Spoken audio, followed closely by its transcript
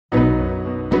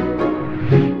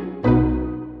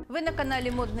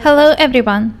Hello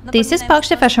everyone, this is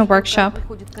Paukshte Fashion Workshop.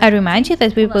 I remind you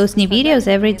that we post new videos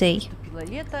every day.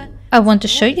 I want to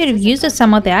show you reviews of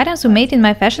some of the items we made in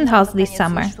my fashion house this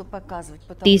summer.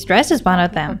 This dress is one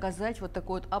of them.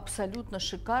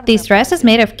 This dress is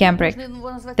made of cambric.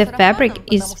 The fabric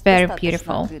is very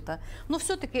beautiful.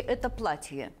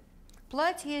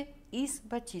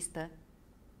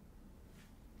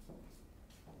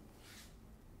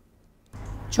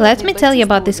 Let me tell you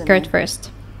about this skirt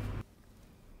first.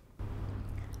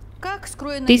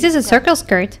 This is a circle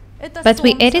skirt, but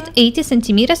we added 80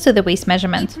 centimeters to the waist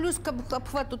measurement.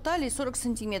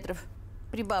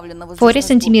 40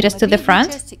 centimeters to the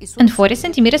front and 40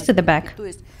 centimeters to the back.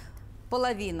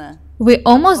 We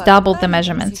almost doubled the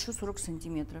measurement.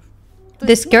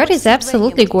 The skirt is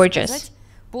absolutely gorgeous.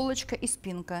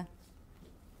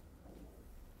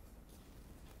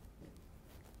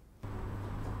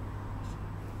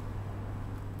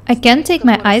 I can't take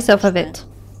my eyes off of it.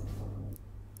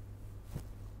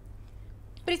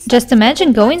 Just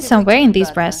imagine going somewhere in this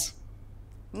dress.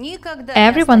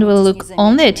 Everyone will look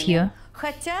only at you.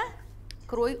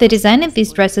 The design of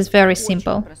this dress is very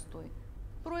simple.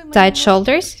 Tight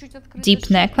shoulders, deep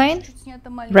neckline,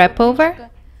 wrap over.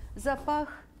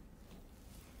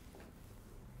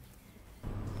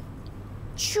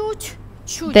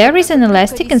 There is an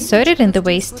elastic inserted in the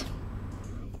waist.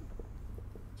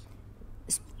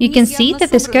 You can see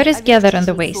that the skirt is gathered on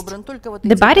the waist.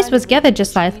 The bodice was gathered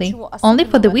just slightly, only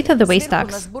for the width of the waist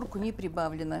tucks.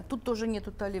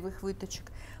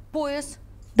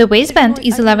 The waistband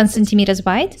is 11 centimeters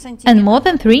wide and more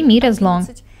than 3 meters long.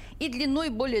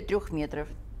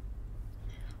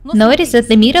 Notice that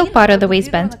the middle part of the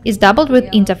waistband is doubled with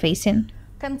interfacing,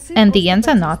 and the ends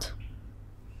are not.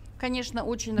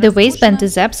 The waistband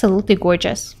is absolutely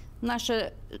gorgeous.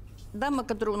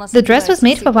 The dress was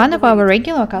made for one of our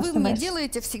regular customers.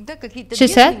 She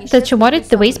said that she wanted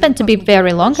the waistband to be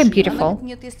very long and beautiful.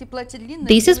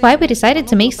 This is why we decided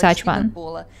to make such one.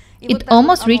 It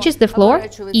almost reaches the floor,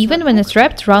 even when it's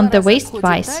wrapped around the waist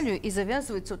twice.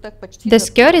 The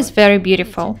skirt is very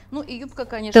beautiful.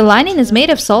 The lining is made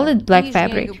of solid black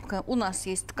fabric.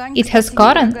 It has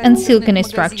cotton and silky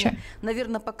structure.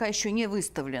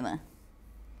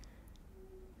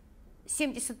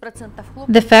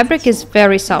 The fabric is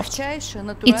very soft.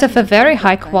 It's of a very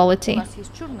high quality.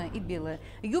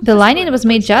 The lining was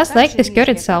made just like the skirt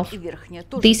itself.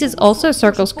 This is also a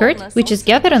circle skirt, which is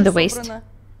gathered on the waist.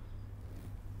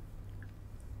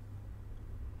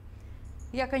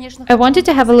 I wanted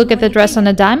to have a look at the dress on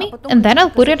a dummy, and then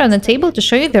I'll put it on the table to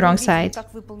show you the wrong side.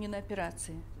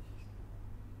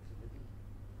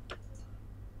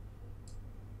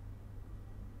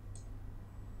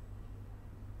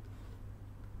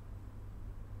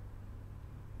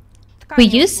 We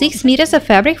used 6 meters of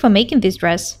fabric for making this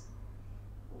dress.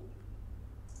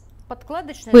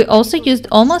 We also used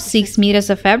almost 6 meters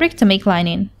of fabric to make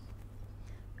lining.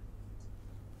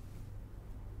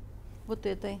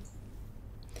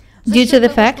 Due to the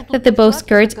fact that the both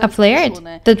skirts are flared,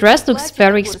 the dress looks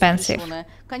very expensive.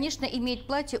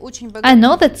 I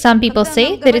know that some people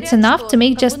say that it's enough to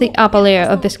make just the upper layer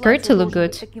of the skirt to look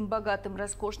good.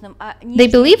 They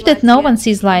believe that no one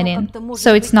sees lining,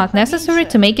 so it's not necessary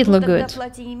to make it look good.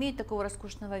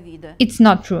 It's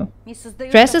not true.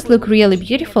 Dresses look really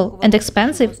beautiful and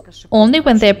expensive only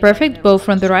when they're perfect both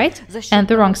from the right and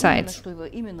the wrong sides.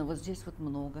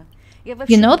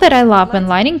 You know that I love when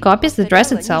lining copies the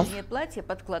dress itself.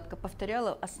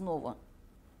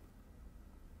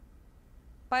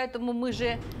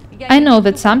 I know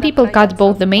that some people cut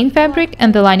both the main fabric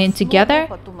and the lining together,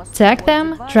 tack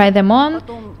them, try them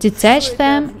on, detach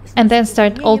them, and then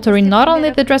start altering not only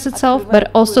the dress itself,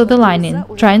 but also the lining,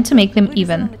 trying to make them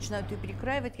even.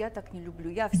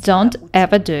 Don't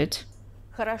ever do it.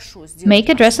 Make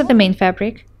a dress of the main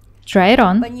fabric, try it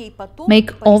on,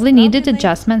 make all the needed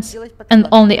adjustments, and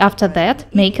only after that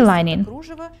make a lining.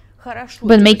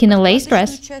 When making a lace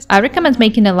dress, I recommend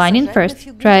making a lining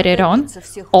first, try it on,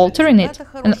 altering it,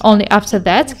 and only after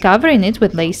that covering it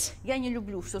with lace.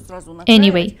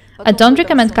 Anyway, I don't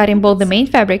recommend cutting both the main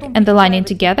fabric and the lining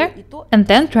together and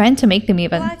then trying to make them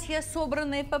even.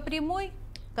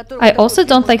 I also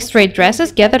don't like straight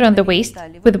dresses gathered on the waist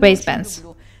with waistbands.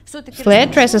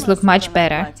 Flared dresses look much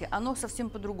better.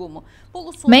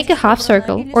 Make a half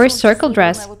circle or a circle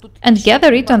dress and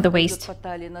gather it on the waist.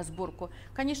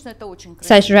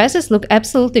 Such dresses look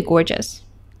absolutely gorgeous.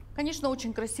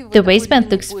 The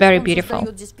waistband looks very beautiful.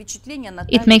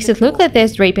 It makes it look like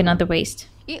there's draping on the waist.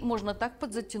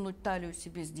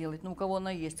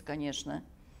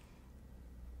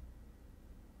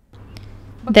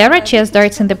 There are chest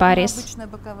darts in the bodice.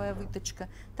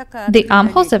 The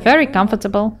armholes are very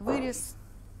comfortable.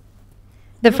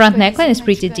 The front neckline is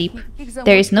pretty deep.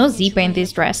 There is no zipper in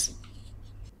this dress.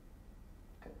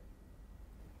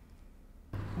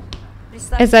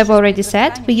 As I've already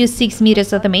said, we use 6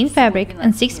 meters of the main fabric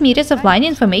and 6 meters of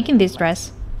lining for making this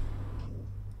dress.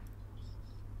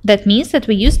 That means that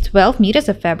we use 12 meters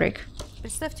of fabric.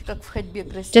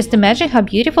 Just imagine how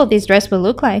beautiful this dress will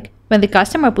look like when the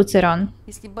customer puts it on.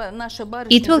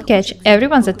 It will catch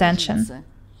everyone's attention.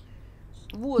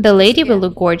 The lady will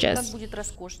look gorgeous.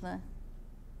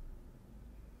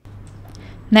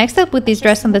 Next, I'll put this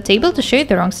dress on the table to show you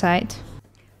the wrong side.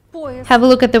 Have a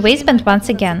look at the waistband once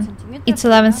again. It's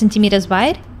 11 centimeters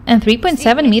wide and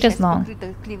 3.7 meters long.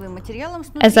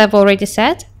 As I've already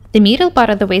said, the middle part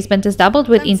of the waistband is doubled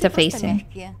with interfacing.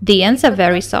 The ends are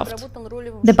very soft.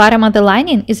 The bottom of the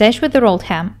lining is edged with the rolled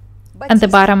hem, and the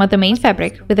bottom of the main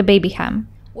fabric with a baby hem.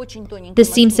 The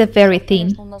seams are very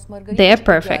thin. They are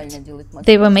perfect.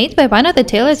 They were made by one of the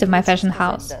tailors of my fashion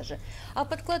house.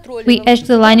 We edged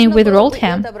the lining with rolled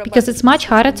hem because it's much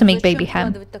harder to make baby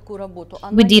hem.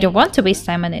 We didn't want to waste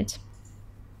time on it.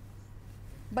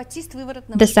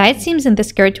 The side seams in the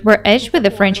skirt were edged with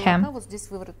the French hem.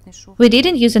 We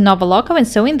didn't use an overlocker when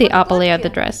sewing the upper layer of the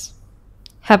dress.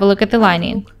 Have a look at the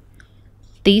lining.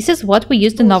 This is what we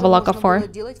used an overlocker for.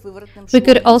 We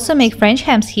could also make French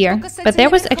hems here, but there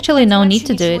was actually no need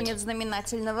to do it.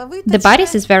 The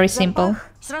bodice is very simple.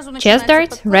 Chest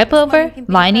darts, wrap over,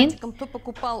 lining.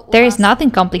 There is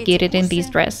nothing complicated in this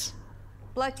dress.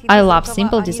 I love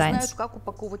simple designs.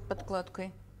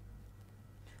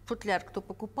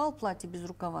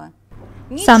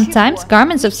 Sometimes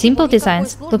garments of simple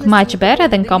designs look much better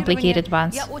than complicated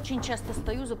ones.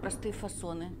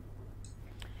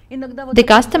 The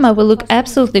customer will look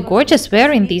absolutely gorgeous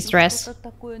wearing this dress.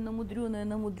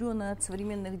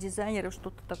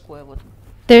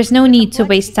 There's no need to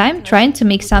waste time trying to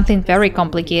make something very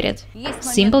complicated.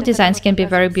 Simple designs can be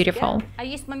very beautiful.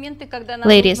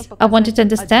 Ladies, I want you to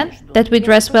understand that we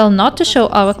dress well not to show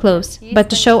our clothes, but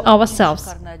to show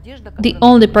ourselves. The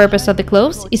only purpose of the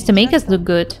clothes is to make us look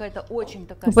good.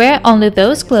 Wear only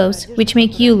those clothes which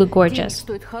make you look gorgeous.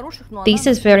 This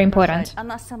is very important.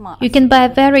 You can buy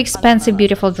a very expensive,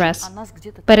 beautiful dress,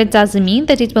 but it doesn't mean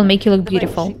that it will make you look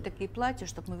beautiful.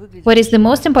 What is the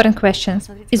most important question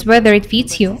is whether it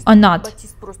fits you or not,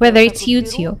 whether it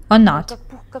suits you or not.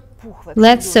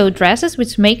 Let's sew dresses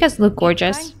which make us look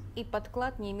gorgeous.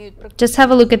 Just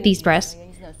have a look at this dress.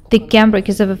 The cambric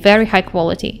is of a very high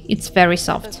quality. It's very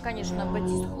soft.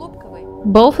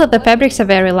 Both of the fabrics are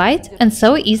very light, and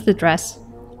so is the dress.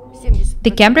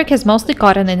 The cambric has mostly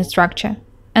cotton in its structure,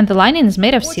 and the lining is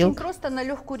made of silk.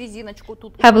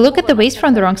 Have a look at the waist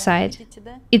from the wrong side.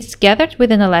 It's gathered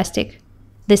with an elastic.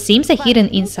 The seams are hidden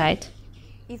inside.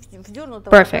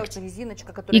 Perfect.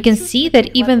 You can see that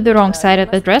even the wrong side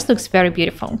of the dress looks very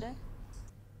beautiful.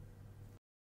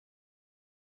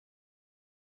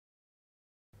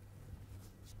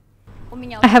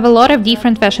 I have a lot of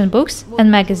different fashion books and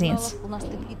magazines.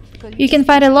 You can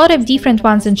find a lot of different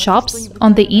ones in shops,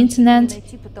 on the internet.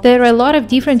 There are a lot of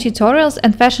different tutorials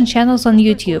and fashion channels on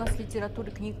YouTube.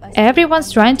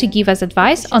 Everyone's trying to give us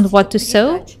advice on what to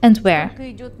sew and wear.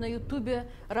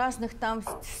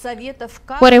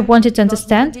 What I wanted to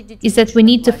understand is that we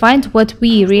need to find what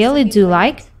we really do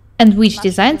like and which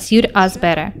designs suit us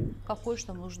better.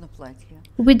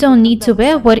 We don't need to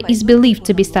wear what is believed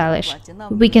to be stylish.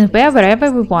 We can wear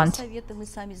wherever we want.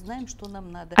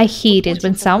 I hate it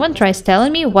when someone tries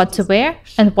telling me what to wear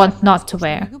and what not to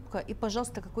wear.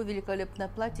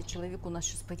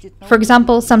 For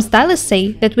example, some stylists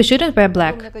say that we shouldn't wear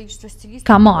black.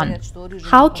 Come on,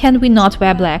 how can we not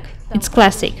wear black? It's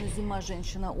classic.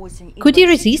 Could you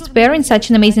resist wearing such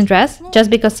an amazing dress just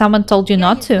because someone told you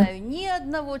not to?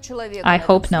 I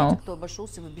hope no.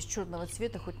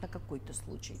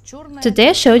 Today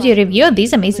I showed you a review of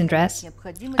this amazing dress.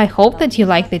 I hope that you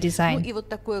like the design.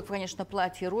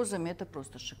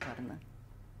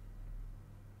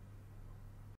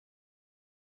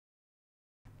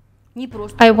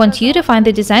 I want you to find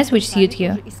the designs which suit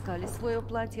you.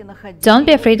 Don't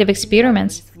be afraid of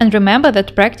experiments, and remember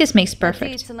that practice makes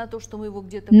perfect.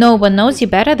 No one knows you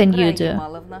better than you do.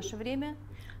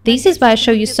 This is why I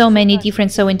show you so many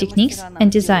different sewing techniques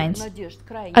and designs.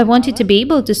 I want you to be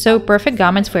able to sew perfect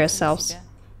garments for yourselves.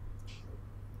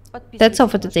 That's all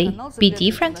for today. Be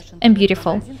different and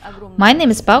beautiful. My name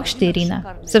is Paukshte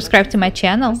Irina. Subscribe to my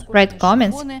channel, write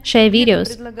comments, share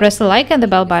videos, press the like and the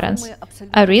bell buttons.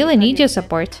 I really need your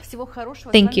support.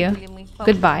 Thank you.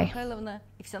 Goodbye.